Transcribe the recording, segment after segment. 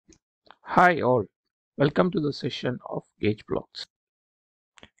Hi all, welcome to the session of gauge blocks.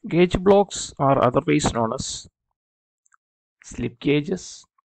 Gauge blocks are otherwise known as slip gauges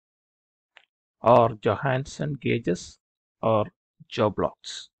or Johansson gauges or Joe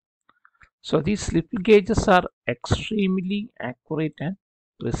blocks. So these slip gauges are extremely accurate and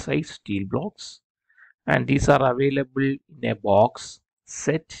precise steel blocks, and these are available in a box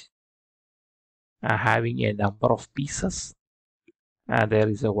set having a number of pieces. There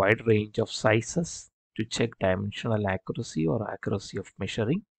is a wide range of sizes to check dimensional accuracy or accuracy of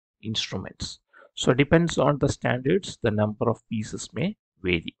measuring instruments. So depends on the standards, the number of pieces may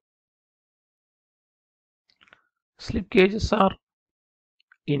vary. Slip gauges are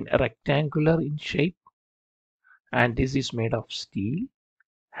in rectangular in shape, and this is made of steel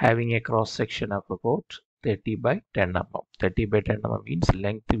having a cross section of about 30 by 10 mm. 30 by 10 mm means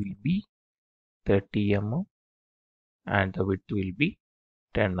length will be 30 mm and the width will be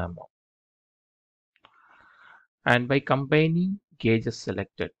 10 mm. And by combining gauges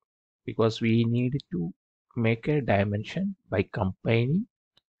selected, because we need to make a dimension by combining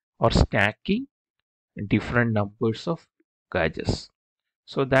or stacking different numbers of gauges.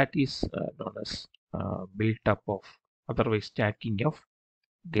 So that is known as built up of, otherwise stacking of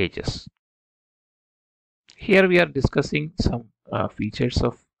gauges. Here we are discussing some features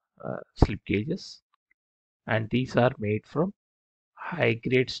of slip gauges, and these are made from high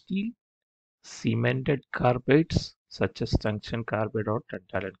grade steel, cemented carbides such as tungsten carbide or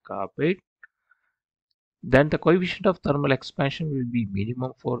tantalum carbide. Then the coefficient of thermal expansion will be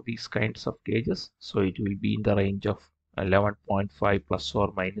minimum for these kinds of gauges. So it will be in the range of 11.5 plus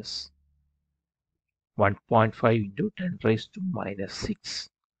or minus 1.5 into 10 raised to minus 6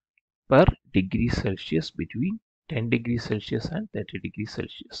 per degree Celsius between 10 degrees Celsius and 30 degrees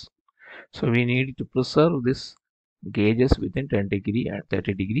Celsius. So we need to preserve this gauges within 10 degree and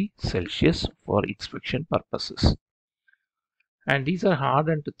 30 degree Celsius for inspection purposes. And these are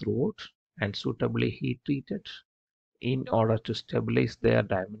hardened throughout and suitably heat treated in order to stabilize their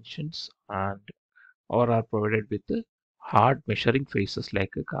dimensions, and or are provided with the hard measuring faces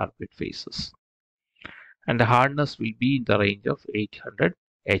like carbide faces. And the hardness will be in the range of 800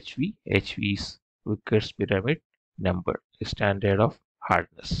 HV. HV is Vickers pyramid number, a standard of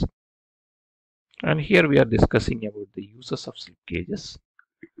hardness. And here we are discussing about the uses of slip gauges,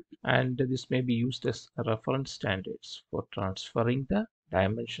 and this may be used as reference standards for transferring the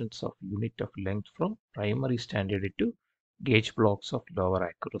dimensions of unit of length from primary standard to gauge blocks of lower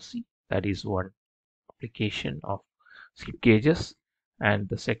accuracy. That is one application of slip gauges, and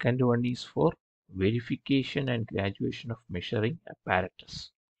the second one is for verification and graduation of measuring apparatus.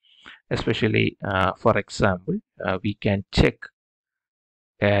 Especially for example, we can check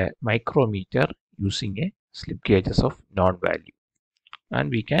a micrometer using a slip gauges of known value, and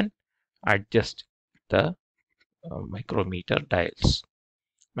we can adjust the micrometer dials,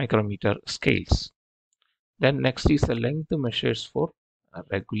 micrometer scales. Then next is the length measures for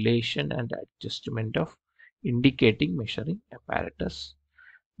regulation and adjustment of indicating measuring apparatus.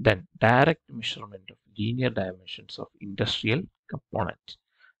 Then direct measurement of linear dimensions of industrial components.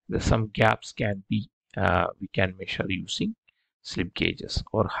 Some gaps can be we can measure using slip gauges,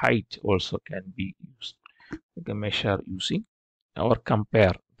 or height also can be used. We can measure using or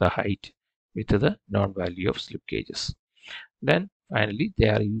compare the height with the known value of slip gauges. Then finally, they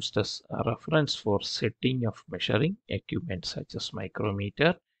are used as a reference for setting of measuring equipment such as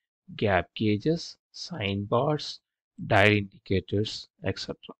micrometer, gap gauges, sign bars, dial indicators,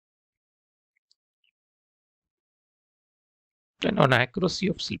 etc. Then on accuracy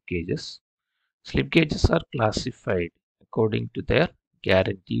of slip gauges are classified according to their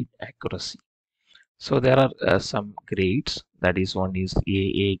guaranteed accuracy. So there are some grades, that is, one is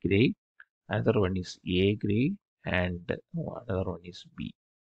AA grade, another one is A grade, and another one is B.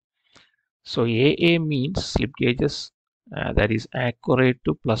 So AA means slip gauges that is accurate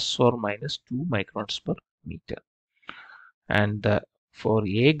to plus or minus 2 microns per meter. And for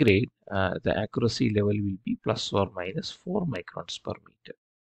A grade, the accuracy level will be plus or minus 4 microns per meter.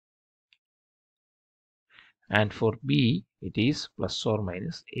 And for B, it is plus or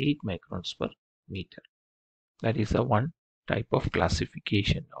minus 8 microns per meter. That is the one type of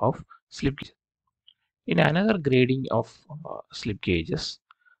classification of slip gauges. In another grading of slip gauges,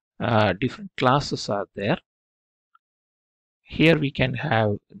 different classes are there. Here we can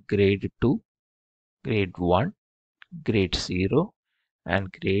have grade 2, grade 1, grade 0,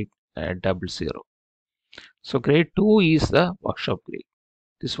 and grade 00. So grade 2 is the workshop grade.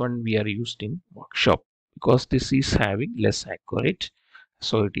 This one we are used in workshop because this is having less accurate,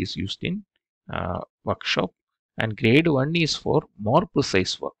 so it is used in workshop. And grade 1 is for more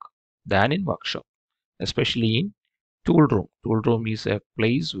precise work. than in workshop, especially in tool room. Tool room is a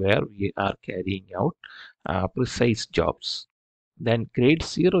place where we are carrying out precise jobs. Then grade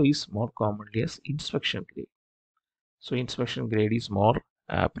 0 is more commonly as inspection grade. So inspection grade is more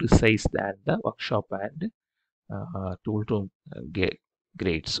precise than the workshop and tool room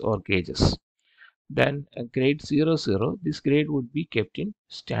grades or gauges. Then grade 00, this grade would be kept in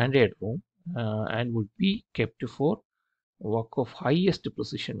standard room and would be kept for work of highest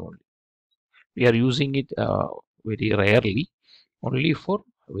precision only. We are using it very rarely, only for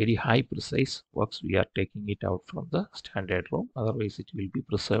very high precise works we are taking it out from the standard room, otherwise it will be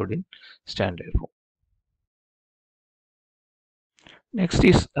preserved in standard room. Next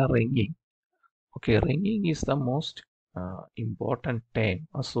is ringing. Okay, ringing is the most important term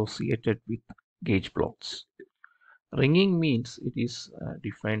associated with gauge blocks. Ringing means it is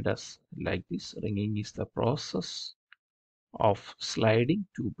defined as like this. Ringing is the process of sliding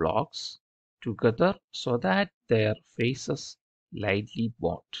two blocks together so that their faces lightly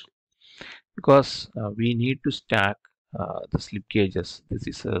bond. Because we need to stack the slip gauges. This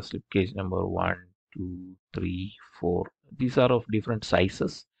is a slip gauge number 1, 2, 3, 4. These are of different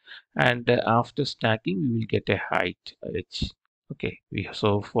sizes, and after stacking we will get a height h. Okay,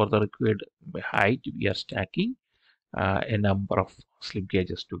 so for the required height we are stacking a number of slip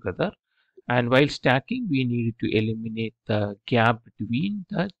gauges together, and while stacking we need to eliminate the gap between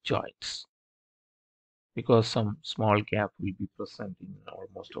the joints, because some small gap will be present in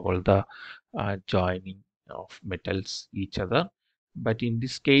almost all the joining of metals each other. But in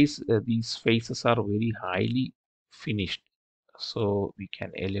this case, these faces are very highly finished, so we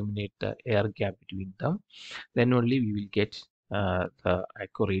can eliminate the air gap between them. Then only we will get the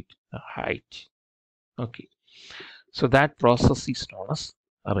accurate height. Okay, so that process is known as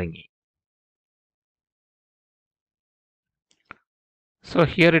ringing. So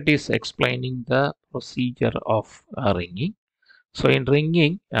here it is explaining the procedure of ringing. So in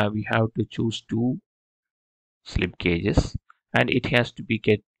ringing, we have to choose two slip gauges, and it has to be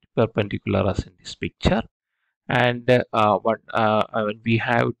get perpendicular as in this picture. And we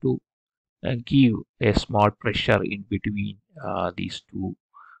have to give a small pressure in between these two.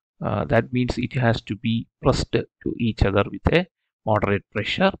 That means it has to be pressed to each other with a moderate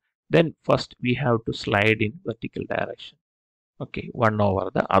pressure. Then first we have to slide in vertical direction. Okay, one over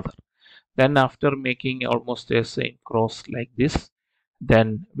the other. Then after making almost the same cross like this,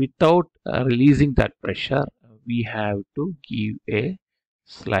 then without releasing that pressure, we have to give a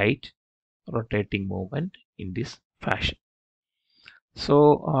slight rotating movement in this fashion.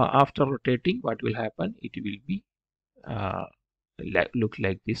 So after rotating, what will happen? It will be uh, look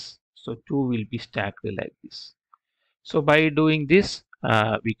like this. So two will be stacked like this. So by doing this,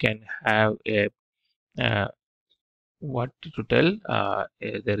 we can have a uh, what to tell.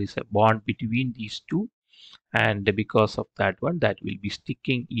 There is a bond between these two, and because of that one, that will be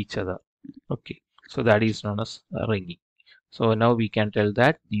sticking each other. Okay, so that is known as ringing. So now we can tell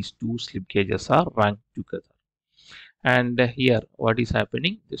that these two slip gauges are rung together. And here what is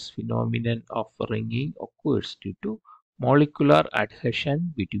happening, this phenomenon of ringing occurs due to molecular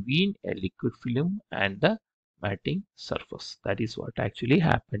adhesion between a liquid film and the matting surface. That is what actually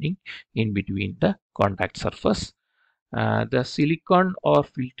happening in between the contact surface. The silicon or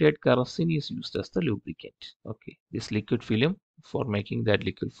filtered kerosene is used as the lubricant. Okay, this liquid film, for making that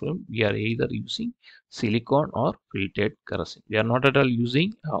liquid film, we are either using silicon or filtered kerosene. We are not at all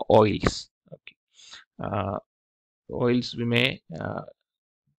using oils. Okay, uh, oils we may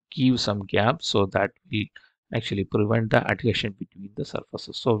give some gap, so that will actually prevent the adhesion between the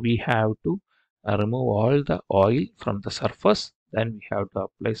surfaces. So we have to remove all the oil from the surface, then we have to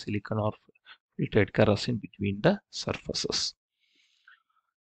apply silicon or filtered kerosene between the surfaces.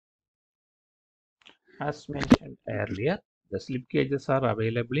 As mentioned earlier, the slip gauges are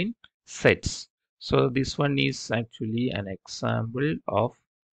available in sets. So this one is actually an example of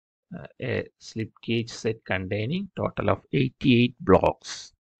a slip gauge set containing total of 88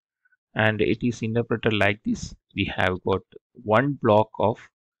 blocks, and it is interpreted like this. We have got one block of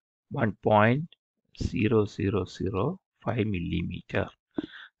 1.0005 millimeter,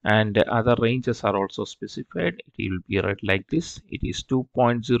 and other ranges are also specified. It will be read like this. It is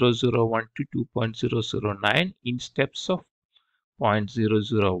 2.001 to 2.009 in steps of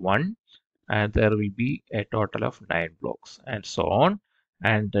 0.001, and there will be a total of 9 blocks and so on,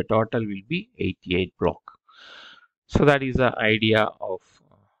 and the total will be 88 block. So that is the idea of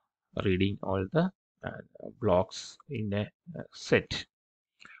reading all the blocks in a set.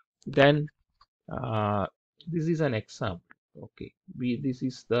 Then this is an example. Okay, this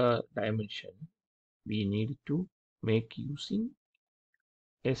is the dimension we need to make using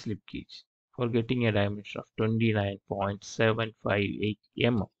a slip gauge for getting a dimension of 29.758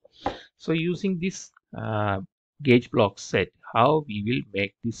 mm. So using this gauge block set, how we will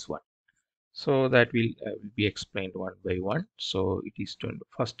make this one? So that will be explained one by one. So it is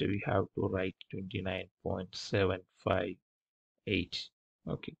first we have to write 29.758.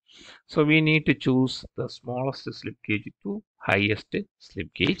 Okay, so we need to choose the smallest slip gauge to highest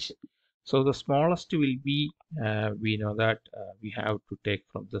slip gauge. So the smallest will be, we know that we have to take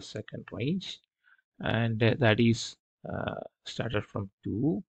from the second range, and that is started from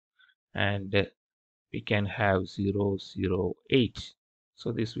 2, and we can have 008.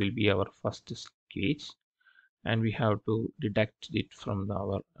 So this will be our first slip gauge, and we have to deduct it from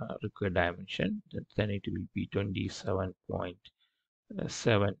our required dimension. Then it will be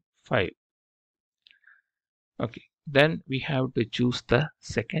 27.75. Okay, then we have to choose the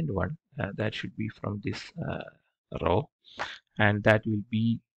second one, that should be from this row, and that will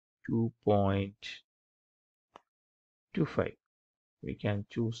be 2.25. We can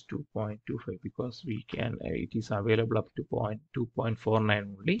choose 2.25 because we can it is available up to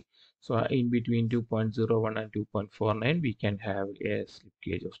 2.49 only. So in between 2.01 and 2.49 we can have a slip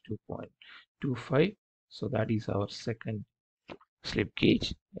gauge of 2.25. So that is our second slip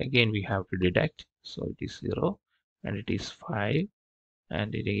gauge. Again we have to deduct, so it is 0 and it is 5,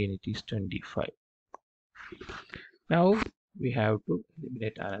 and again it is 25. Now we have to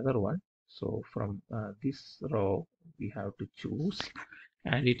eliminate another one. So from this row we have to choose,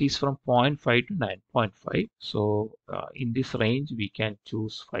 and it is from 0.5 to 9.5. So in this range we can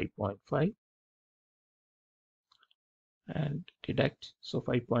choose 5.5 and deduct. So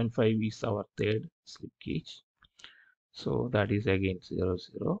 5.5 is our third slip gauge. So that is again 0.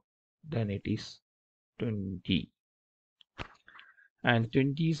 Then it is 20. And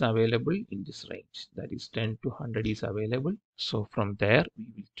 20 is available in this range, that is 10 to 100 is available. So from there we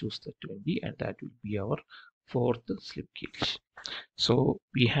will choose the 20, and that will be our fourth slip gauge. So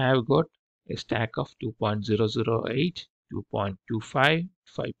we have got a stack of 2.008, 2.25,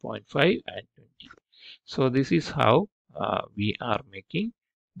 5.5 and 20. So this is how we are making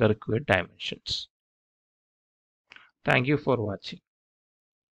the required dimensions. Thank you for watching.